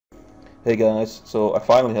Hey guys, so I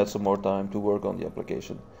finally had some more time to work on the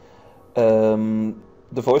application.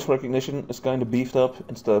 The voice recognition is kind of beefed up.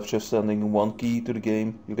 Instead of just sending one key to the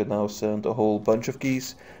game, you can now send a whole bunch of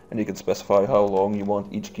keys, and you can specify how long you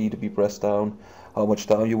want each key to be pressed down, how much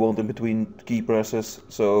time you want in between key presses,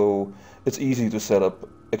 so it's easy to set up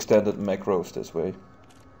extended macros this way.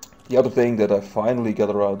 The other thing that I finally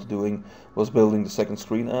got around to doing was building the second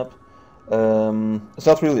screen app. It's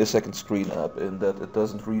not really a second screen app in that it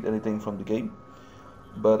doesn't read anything from the game,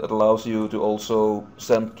 but it allows you to also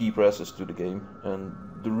send key presses to the game. And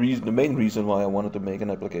the main reason why I wanted to make an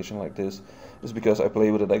application like this is because I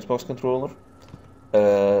play with an Xbox controller,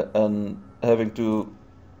 and having to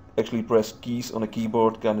actually press keys on a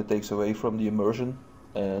keyboard kind of takes away from the immersion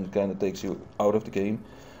and kind of takes you out of the game.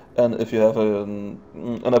 And if you have an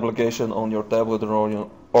application on your tablet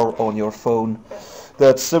or on your phone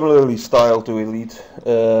that's similarly styled to Elite,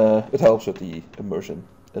 it helps with the immersion,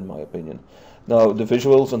 in my opinion. Now, the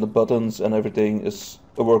visuals and the buttons and everything is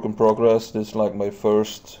a work in progress. This is like my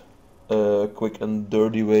first quick and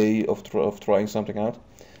dirty way of trying something out.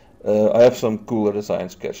 I have some cooler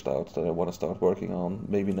designs sketched out that I want to start working on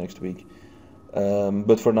maybe next week.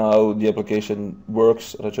 But for now, the application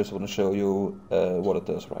works, and I just want to show you what it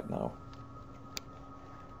does right now.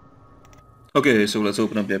 Okay, so let's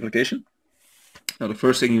open up the application. Now, the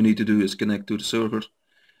first thing you need to do is connect to the server.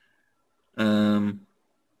 And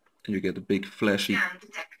you get a big flashy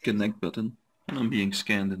connect button, and I'm being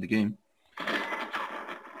scanned in the game.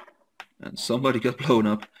 And somebody got blown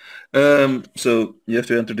up. So you have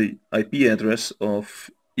to enter the IP address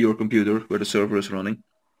of your computer where the server is running.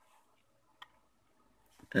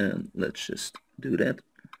 And let's just do that.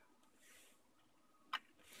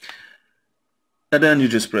 And then you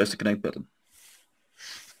just press the connect button.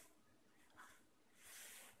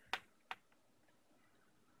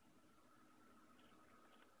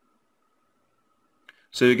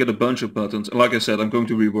 So you get a bunch of buttons. And like I said, I'm going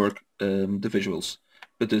to rework the visuals,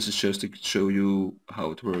 but this is just to show you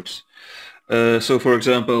how it works. So for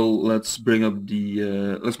example, let's bring up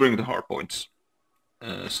the hard points.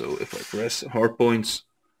 So if I press hard points,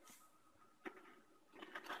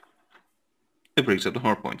 it brings up the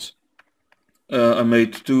hard points. I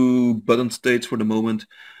made two button states for the moment,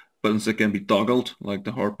 buttons that can be toggled, like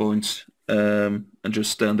the hard points, and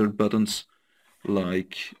just standard buttons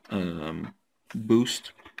like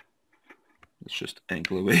boost. Let's just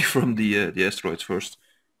angle away from the asteroids first.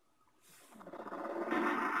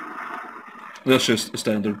 That's just a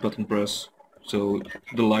standard button press, so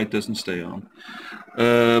the light doesn't stay on.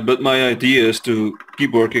 But my idea is to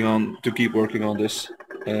keep working on this.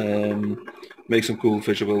 Make some cool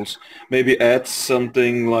visuals. Maybe add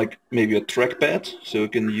something like maybe a trackpad, so you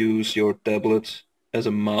can use your tablet as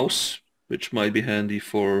a mouse, which might be handy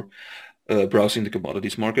for browsing the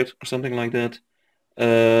commodities market or something like that.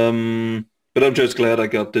 But I'm just glad I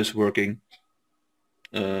got this working.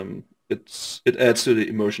 It adds to the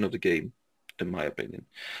immersion of the game, in my opinion.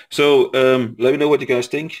 So let me know what you guys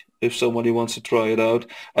think if somebody wants to try it out.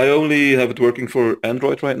 I only have it working for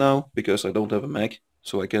Android right now because I don't have a Mac,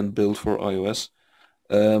 so I can build for iOS.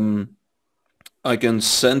 I can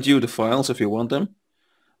send you the files if you want them,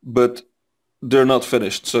 but they're not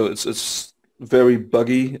finished, so it's very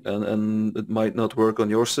buggy and it might not work on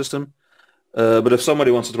your system. But if somebody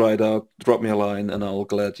wants to try it out, drop me a line and I'll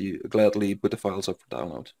gladly put the files up for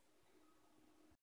download.